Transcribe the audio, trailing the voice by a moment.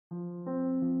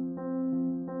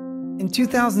In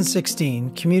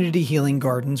 2016, Community Healing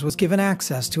Gardens was given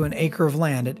access to an acre of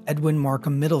land at Edwin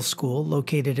Markham Middle School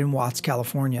located in Watts,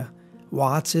 California.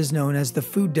 Watts is known as the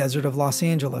food desert of Los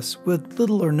Angeles, with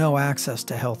little or no access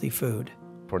to healthy food.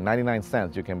 For 99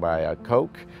 cents, you can buy a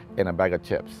Coke and a bag of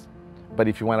chips. But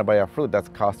if you want to buy a fruit, that's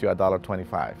cost you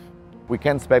 $1.25. We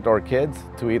can't expect our kids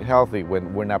to eat healthy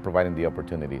when we're not providing the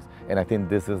opportunities. And I think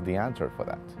this is the answer for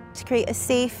that. To create a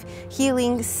safe,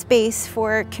 healing space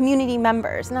for community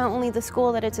members, not only the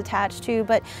school that it's attached to,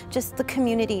 but just the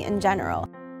community in general.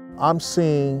 I'm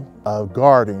seeing a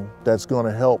garden that's going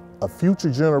to help a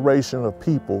future generation of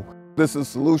people. This is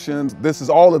solutions, this is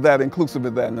all of that, inclusive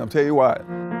of that, and I'll tell you why.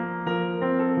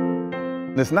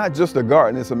 It's not just a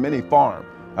garden, it's a mini farm.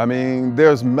 I mean,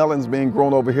 there's melons being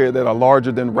grown over here that are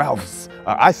larger than Ralph's.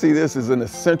 I see this as an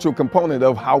essential component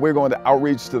of how we're going to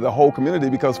outreach to the whole community,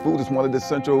 because food is one of the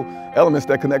essential elements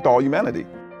that connect all humanity.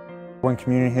 When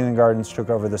Community Healing Gardens took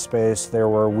over the space, there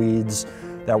were weeds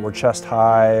that were chest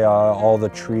high, all the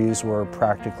trees were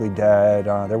practically dead.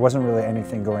 There wasn't really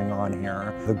anything going on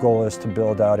here. The goal is to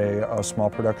build out a small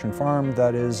production farm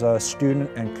that is student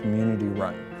and community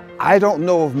run. I don't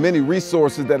know of many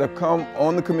resources that have come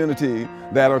on the community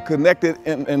that are connected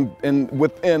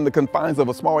within the confines of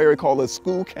a small area called a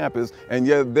school campus, and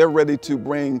yet they're ready to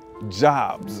bring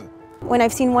jobs. When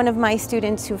I've seen one of my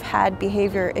students who've had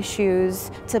behavior issues,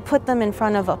 to put them in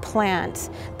front of a plant,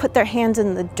 put their hands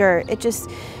in the dirt,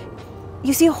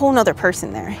 you see a whole nother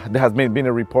person there. There has been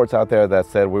reports out there that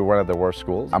said we're one of the worst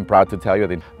schools. I'm proud to tell you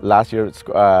that last year's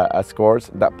scores,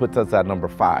 that puts us at number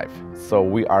 5. So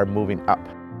we are moving up.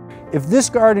 If this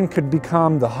garden could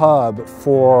become the hub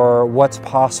for what's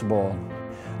possible,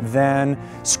 then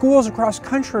schools across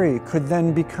country could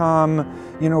then become,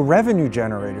 revenue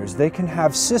generators. They can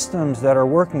have systems that are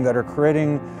working, that are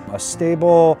creating a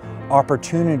stable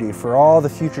opportunity for all the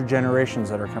future generations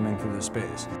that are coming through the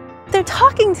space. They're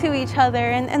talking to each other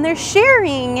and they're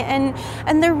sharing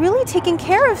and they're really taking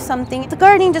care of something. The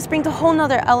gardening just brings a whole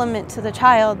nother element to the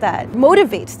child that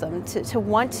motivates them to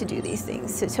want to do these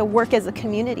things, to work as a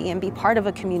community and be part of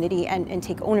a community and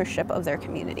take ownership of their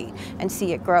community and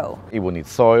see it grow. It will need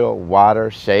soil, water,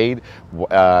 shade,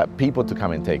 people to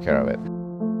come and take care of it.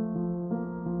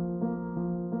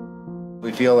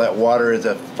 We feel that water is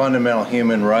a fundamental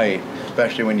human right,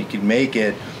 especially when you can make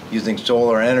it using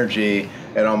solar energy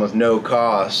at almost no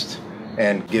cost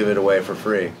and give it away for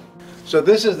free. So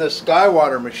this is the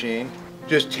Skywater machine.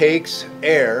 Just takes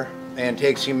air and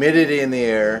takes humidity in the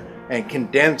air and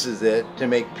condenses it to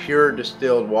make pure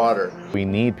distilled water. We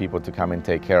need people to come and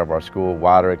take care of our school,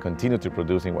 water, and continue to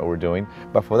producing what we're doing.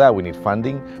 But for that, we need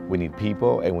funding, we need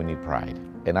people, and we need pride.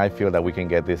 And I feel that we can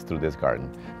get this through this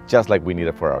garden, just like we need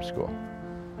it for our school.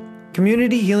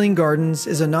 Community Healing Gardens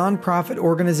is a nonprofit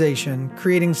organization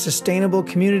creating sustainable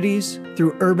communities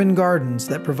through urban gardens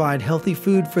that provide healthy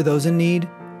food for those in need,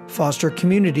 foster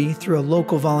community through a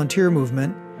local volunteer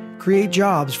movement, create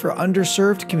jobs for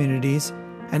underserved communities,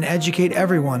 and educate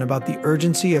everyone about the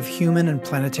urgency of human and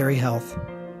planetary health.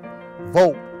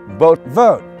 Vote. Vote.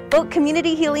 Vote. Vote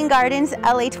Community Healing Gardens,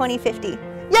 LA 2050.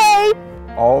 Yay!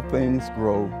 All things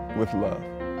grow with love.